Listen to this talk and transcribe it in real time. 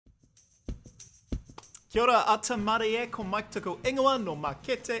Kia ora, atamare e ko maitako ingoa no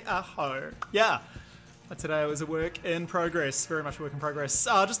makete aho. Yeah, today was a work in progress, very much a work in progress.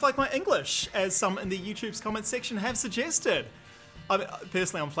 Just like my English, as some in the YouTube's comments section have suggested. I mean,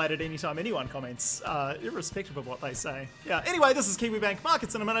 personally, I'm flattered anytime anyone comments, irrespective of what they say. Yeah, anyway, this is Kiwibank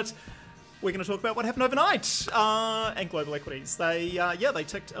Markets in a minute. We're going to talk about what happened overnight and global equities. They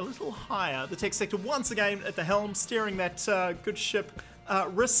ticked a little higher. The tech sector once again at the helm, steering that good ship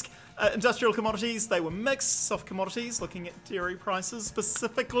risk. Industrial commodities, they were mixed. Soft commodities, looking at dairy prices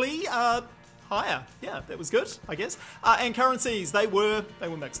specifically, higher. Yeah, that was good, I guess. And currencies, they were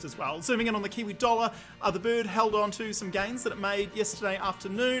mixed as well. Zooming in on the Kiwi dollar, the bird held on to some gains that it made yesterday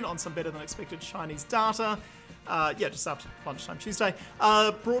afternoon on some better than expected Chinese data. Just after lunchtime Tuesday.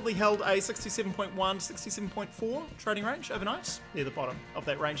 Broadly held a 67.1 to 67.4 trading range overnight, near the bottom of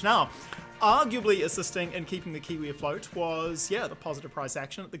that range now. Arguably assisting in keeping the Kiwi afloat was, the positive price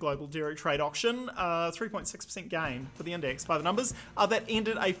action at the global dairy trade auction. 3.6% gain for the index by the numbers. That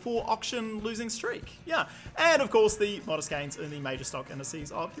ended a 4-auction losing streak. Yeah, and of course the modest gains in the major stock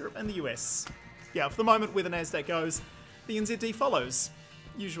indices of Europe and the US. Yeah, for the moment where the Nasdaq goes, the NZD follows.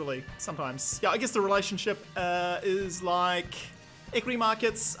 Usually, sometimes. Yeah, I guess the relationship is like equity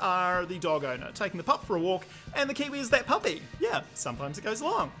markets are the dog owner taking the pup for a walk, and the Kiwi is that puppy. Yeah, sometimes it goes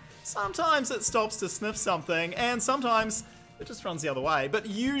along. Sometimes it stops to sniff something, and sometimes it just runs the other way. But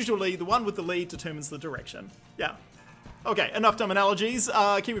usually, the one with the lead determines the direction. Yeah. Okay, enough dumb analogies.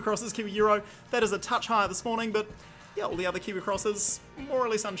 Kiwi crosses, Kiwi euro, that is a touch higher this morning, but yeah, all the other Kiwi crosses more or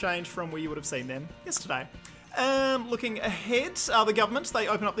less unchanged from where you would have seen them yesterday. Looking ahead, the government, they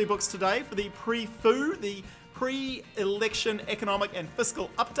open up their books today for the pre-FU, the pre-election economic and fiscal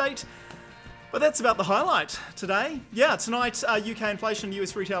update. But that's about the highlight today. Yeah, tonight, UK inflation,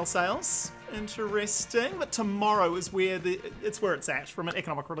 US retail sales. Interesting, but tomorrow is where it's at from an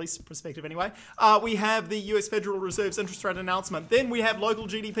economic release perspective anyway. We have the US Federal Reserve's interest rate announcement, then we have local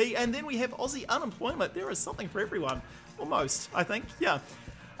GDP, and then we have Aussie unemployment. There is something for everyone, or most, I think, yeah.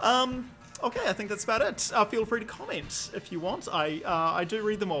 Okay, I think that's about it. Feel free to comment if you want. I do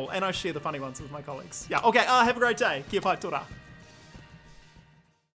read them all, and I share the funny ones with my colleagues. Yeah, okay, have a great day. Kia pai tora.